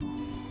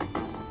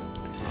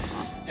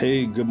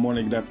Hey, good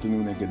morning, good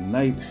afternoon, and good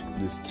night.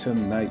 It is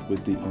Tim Knight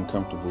with The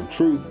Uncomfortable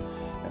Truth.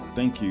 And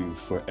thank you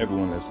for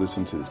everyone that's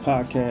listening to this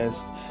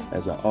podcast.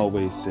 As I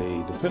always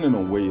say, depending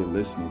on where you're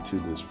listening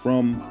to this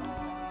from,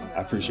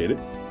 I appreciate it.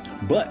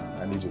 But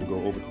I need you to go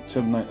over to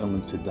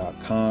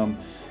timknightunlimited.com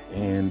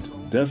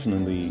and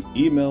definitely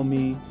email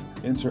me,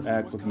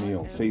 interact with me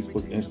on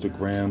Facebook,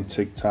 Instagram,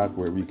 TikTok,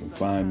 wherever you can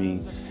find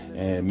me.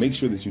 And make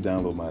sure that you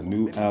download my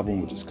new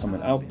album, which is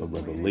coming out, The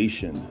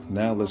Revelation.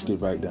 Now let's get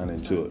right down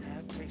into it.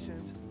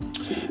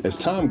 As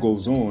time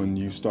goes on,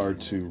 you start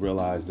to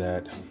realize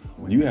that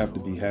you have to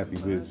be happy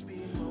with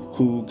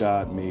who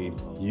God made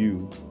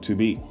you to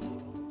be.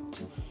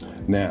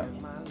 Now,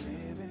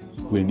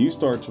 when you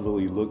start to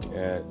really look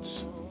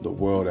at the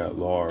world at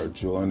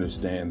large, you'll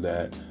understand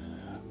that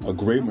a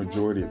great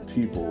majority of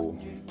people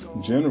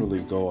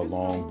generally go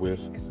along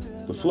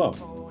with the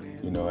flow.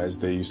 You know, as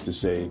they used to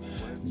say,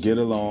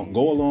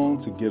 go along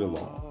to get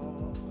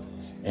along.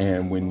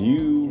 And when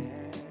you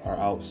are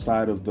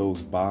outside of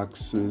those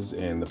boxes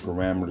and the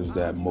parameters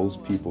that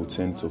most people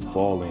tend to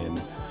fall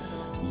in,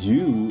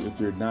 you,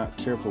 if you're not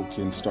careful,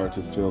 can start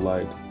to feel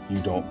like you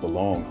don't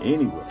belong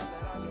anywhere,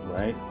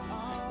 right?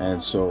 And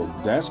so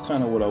that's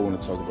kind of what I want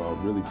to talk about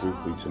really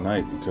briefly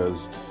tonight,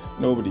 because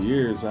over the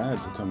years I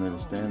had to come to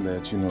understand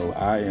that,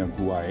 I am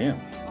who I am.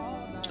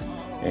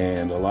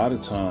 And a lot of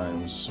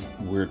times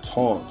we're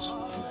taught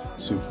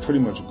to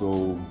pretty much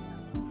go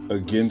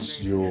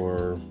against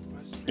your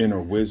inner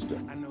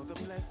wisdom,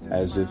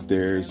 as if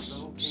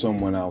there's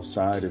someone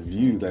outside of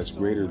you that's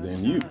greater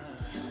than you,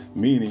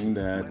 meaning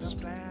that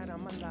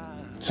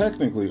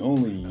technically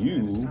only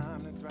you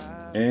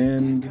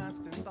and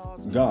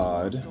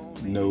God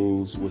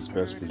knows what's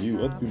best for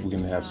you. Other people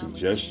can have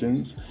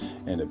suggestions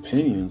and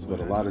opinions, but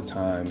a lot of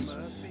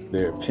times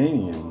their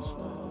opinions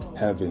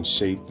have been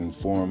shaped and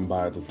formed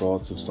by the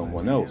thoughts of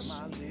someone else.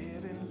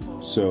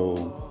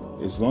 So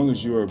as long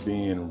as you are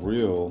being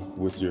real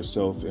with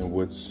yourself and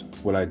what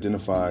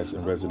identifies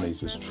and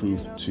resonates as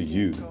truth to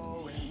you.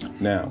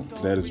 Now,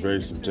 that is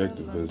very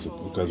subjective because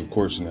of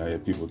course, you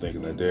have people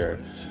thinking that they're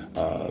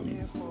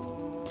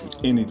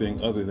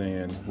anything other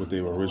than what they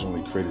were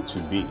originally created to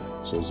be.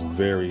 So it's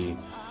very,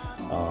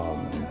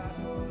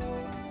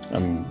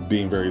 I'm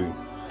being very,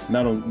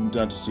 not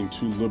to seem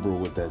too liberal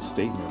with that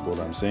statement, but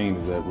what I'm saying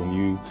is that when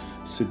you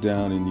sit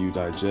down and you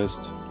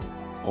digest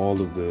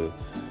all of the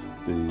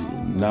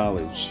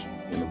knowledge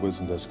and the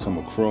wisdom that's come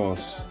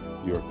across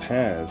your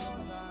path,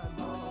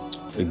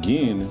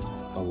 again,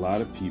 a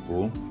lot of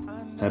people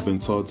have been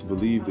taught to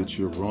believe that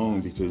you're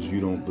wrong because you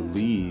don't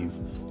believe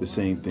the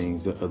same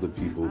things that other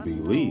people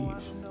believe.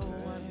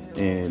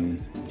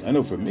 And I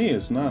know for me,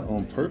 it's not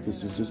on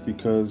purpose. It's just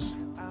because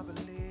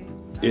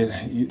I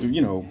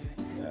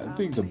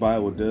think the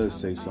Bible does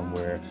say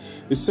somewhere,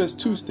 it says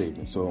two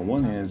statements. So on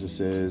one hand, it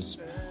says,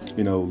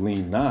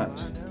 lean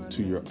not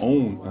to your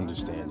own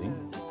understanding,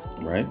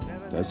 right?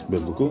 That's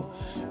biblical.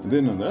 And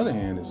then on the other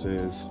hand, it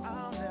says,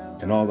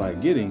 in all thy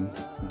getting,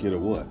 get a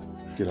what?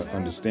 Get an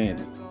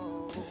understanding.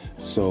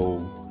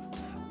 So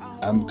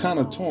I'm kind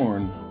of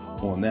torn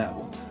on that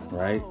one,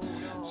 right?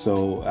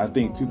 So I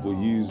think people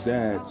use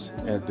that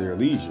at their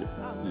leisure.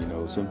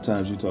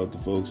 Sometimes you talk to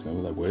folks and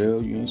they're like,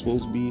 well, you ain't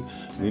supposed to be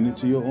leaning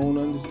to your own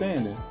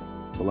understanding.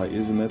 But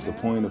isn't that the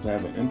point of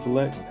having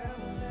intellect,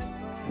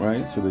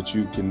 right? So that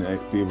you can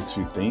be able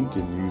to think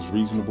and use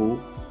reasonable,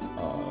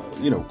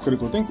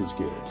 critical thinking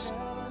skills.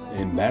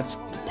 And that's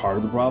part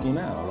of the problem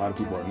now. A lot of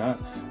people are not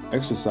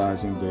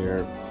exercising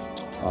their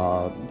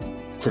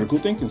critical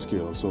thinking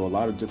skills. So a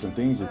lot of different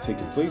things are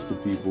taking place in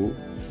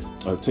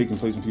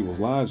people's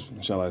lives,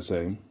 shall I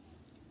say,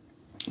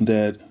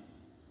 that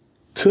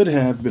could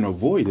have been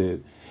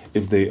avoided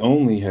if they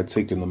only had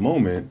taken the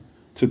moment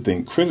to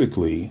think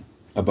critically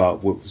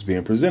about what was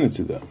being presented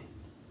to them.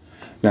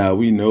 Now,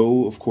 we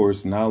know, of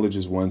course, knowledge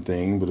is one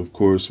thing, but of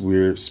course,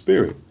 we're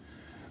spirit.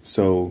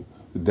 So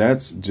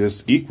that's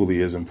just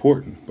equally as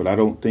important. But I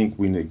don't think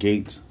we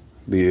negate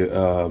the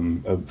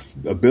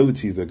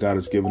abilities that God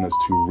has given us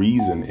to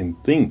reason and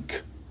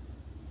think.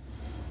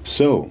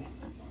 So,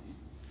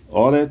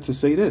 all that to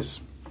say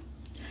this: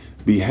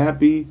 be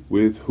happy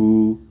with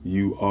who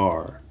you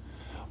are.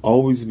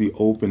 Always be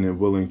open and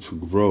willing to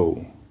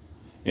grow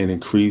and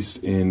increase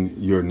in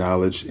your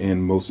knowledge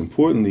and, most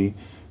importantly,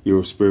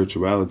 your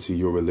spirituality,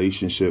 your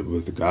relationship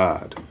with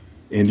God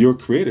and your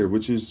creator,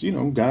 which is,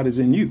 God is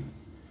in you.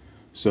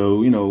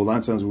 So, a lot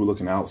of times we're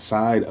looking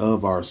outside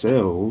of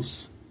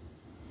ourselves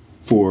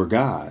for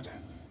God.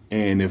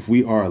 And if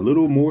we are a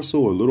little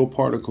morsel, a little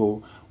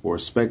particle or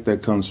speck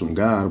that comes from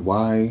God,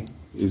 why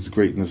is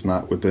greatness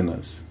not within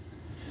us?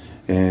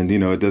 And,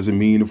 it doesn't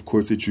mean, of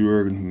course, that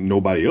you're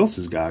nobody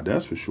else's God,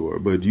 that's for sure.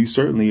 But you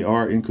certainly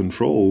are in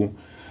control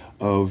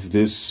of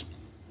this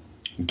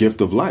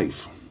gift of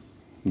life.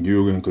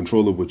 You're in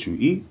control of what you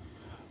eat,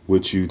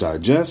 what you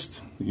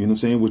digest,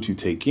 what you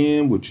take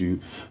in, what you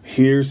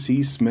hear,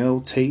 see,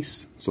 smell,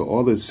 taste. So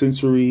all the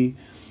sensory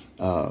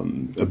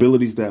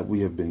abilities that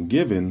we have been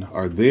given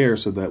are there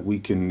so that we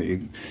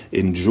can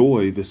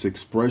enjoy this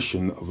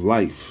expression of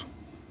life.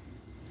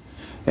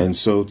 And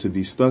so to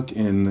be stuck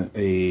in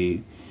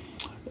a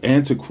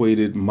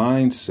antiquated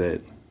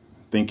mindset,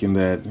 thinking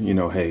that,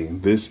 hey,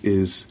 this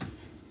is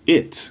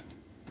it,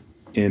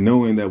 and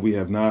knowing that we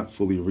have not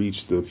fully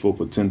reached the full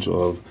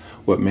potential of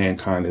what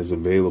mankind is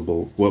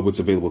available, what's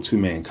available to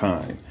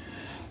mankind.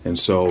 And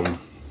so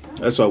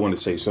that's what I want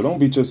to say. So don't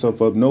beat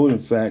yourself up. Know, in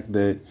fact,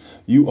 that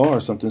you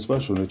are something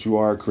special, that you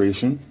are a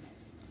creation.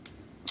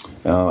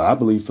 I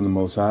believe from the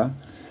Most High.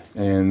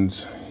 And,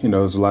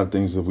 there's a lot of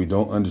things that we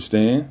don't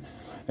understand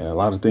and a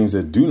lot of things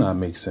that do not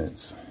make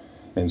sense.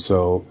 And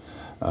so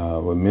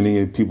what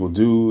many people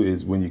do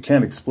is when you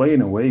can't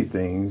explain away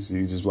things,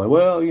 you just like,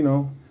 well,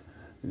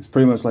 it's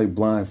pretty much like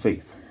blind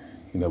faith,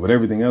 but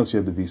everything else you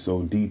have to be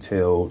so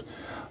detailed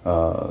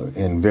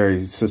and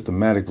very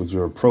systematic with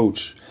your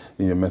approach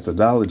and your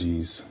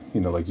methodologies.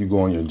 Like you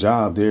go on your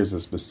job, there's a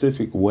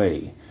specific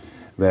way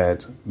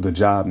that the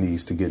job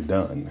needs to get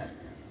done.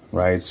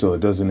 Right. So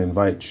it doesn't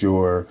invite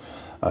your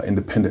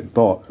independent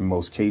thought in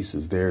most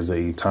cases. There's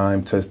a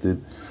time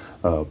tested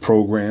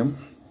program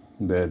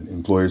that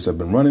employers have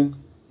been running.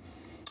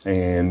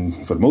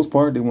 And for the most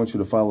part, they want you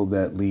to follow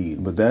that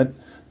lead. But that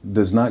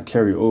does not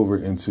carry over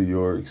into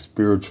your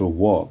spiritual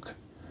walk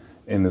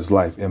in this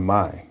life, in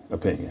my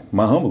opinion,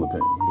 my humble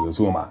opinion, because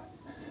who am I?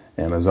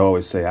 And as I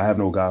always say, I have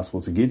no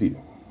gospel to give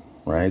you.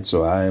 Right.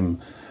 So I am,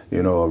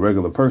 a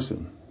regular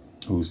person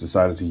who's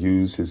decided to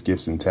use his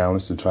gifts and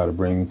talents to try to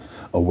bring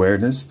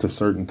awareness to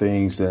certain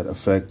things that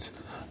affect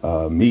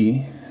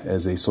me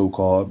as a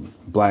so-called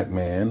black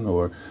man,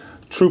 or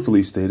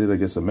truthfully stated, I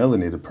guess, a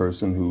melanated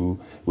person who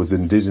was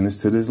indigenous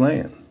to this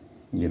land.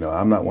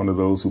 I'm not one of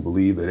those who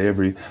believe that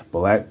every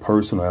black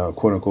person or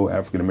quote unquote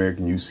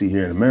African-American you see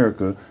here in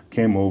America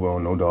came over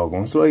on no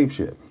doggone slave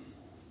ship.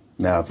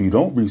 Now, if you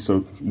don't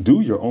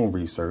do your own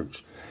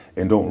research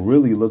and don't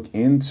really look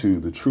into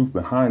the truth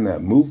behind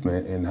that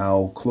movement and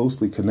how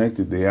closely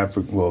connected the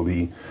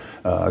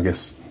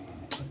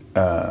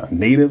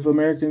Native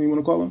American, you want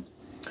to call them,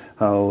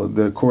 how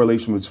the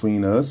correlation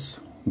between us,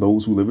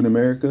 those who live in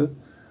America,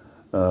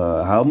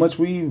 how much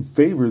we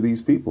favor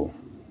these people,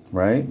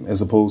 right?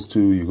 As opposed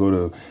to you go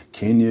to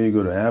Kenya, you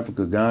go to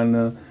Africa,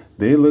 Ghana,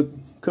 they look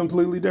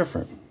completely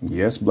different.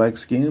 Yes, black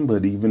skin,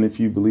 but even if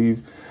you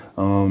believe,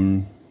 I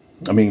don't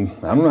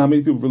know how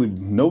many people really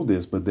know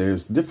this, but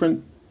there's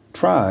different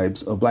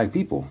tribes of black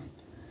people,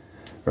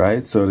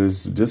 right? So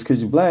there's just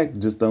because you're black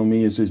just don't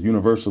mean it's just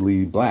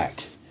universally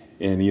black.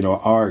 And,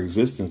 our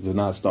existence did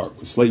not start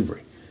with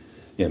slavery,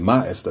 in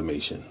my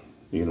estimation.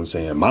 You know what I'm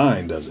saying?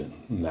 Mine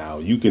doesn't. Now,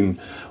 you can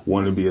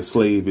want to be a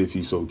slave if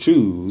you so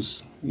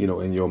choose,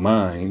 in your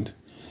mind,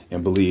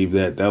 and believe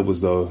that that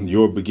was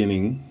your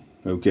beginning.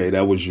 OK,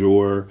 that was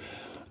your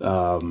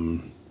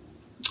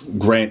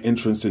grand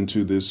entrance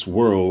into this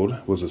world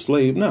was a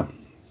slave. No,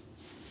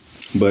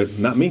 but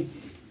not me.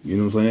 You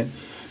know what I'm saying?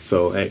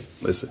 So, hey,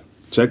 listen,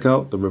 check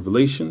out The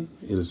Revelation.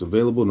 It is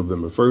available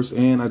November 1st.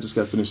 And I just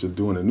got finished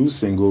doing a new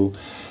single,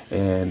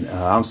 and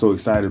I'm so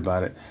excited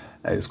about it.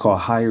 It's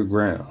called Higher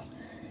Ground.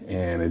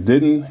 And it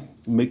didn't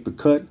make the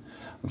cut.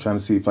 I'm trying to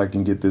see if I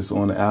can get this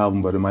on the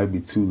album, but it might be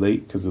too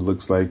late because it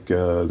looks like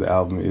the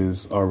album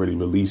is already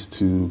released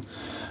to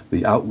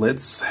the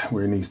outlets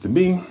where it needs to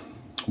be.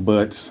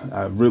 But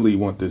I really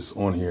want this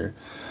on here.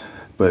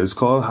 But it's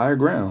called Higher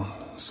Ground.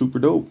 Super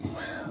dope.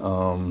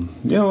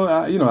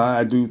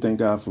 I do thank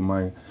God for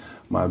my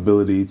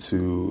ability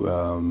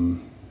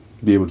to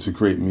be able to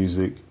create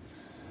music.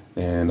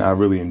 And I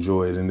really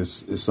enjoy it. And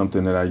this is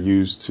something that I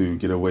use to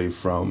get away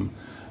from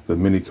the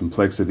many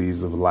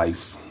complexities of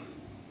life.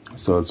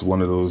 So it's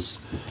one of those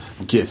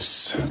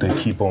gifts that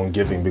keep on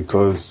giving,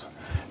 because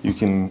you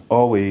can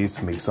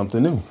always make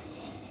something new.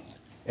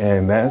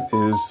 And that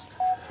is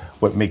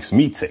what makes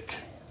me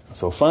tick.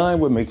 So find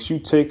what makes you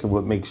tick and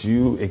what makes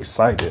you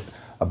excited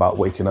about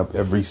waking up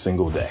every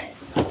single day.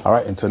 All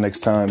right. Until next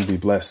time, be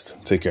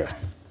blessed. Take care.